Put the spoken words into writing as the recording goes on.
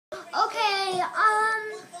Okay,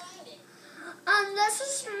 this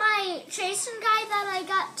is my Jason guy that I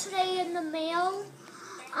got today in the mail.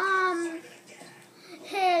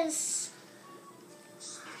 His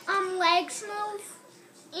legs move,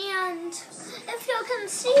 and if you can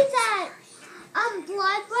see that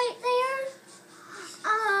blood right there,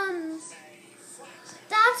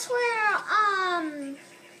 that's where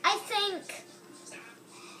I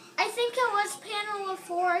think it was panel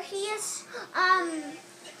 4. He is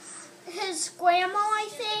his grandma, I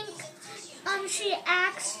think. She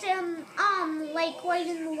axed him like right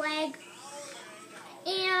in the leg,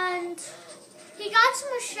 and he got some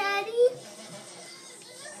machete.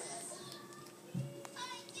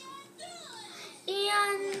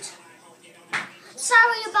 And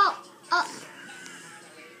sorry about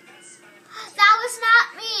that was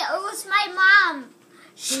not me. It was my mom.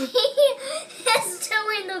 She is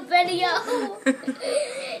doing the video,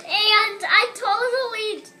 and I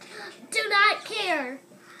totally do not care.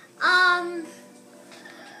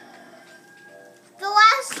 The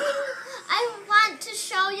last thing I want to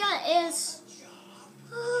show you is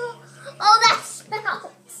that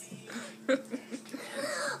smells.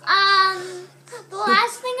 The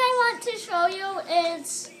last thing I want to show you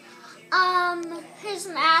is his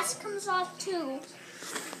mask comes off too.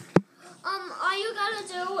 All you gotta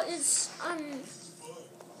do is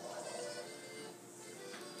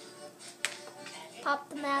pop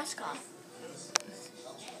the mask off.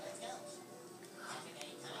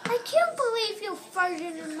 I can't believe you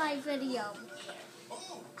farted in my video.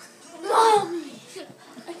 Mommy!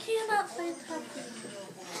 I cannot say something.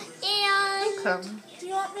 And do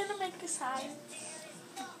you want me to make a sign?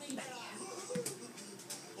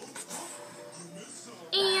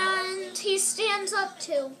 And he stands up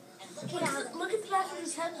too. Look at the back of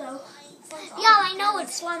his head though. Yeah, I know,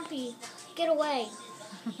 it's lumpy. Get away.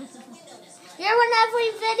 You're in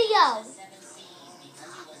every video.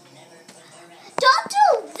 Don't do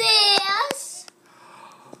this.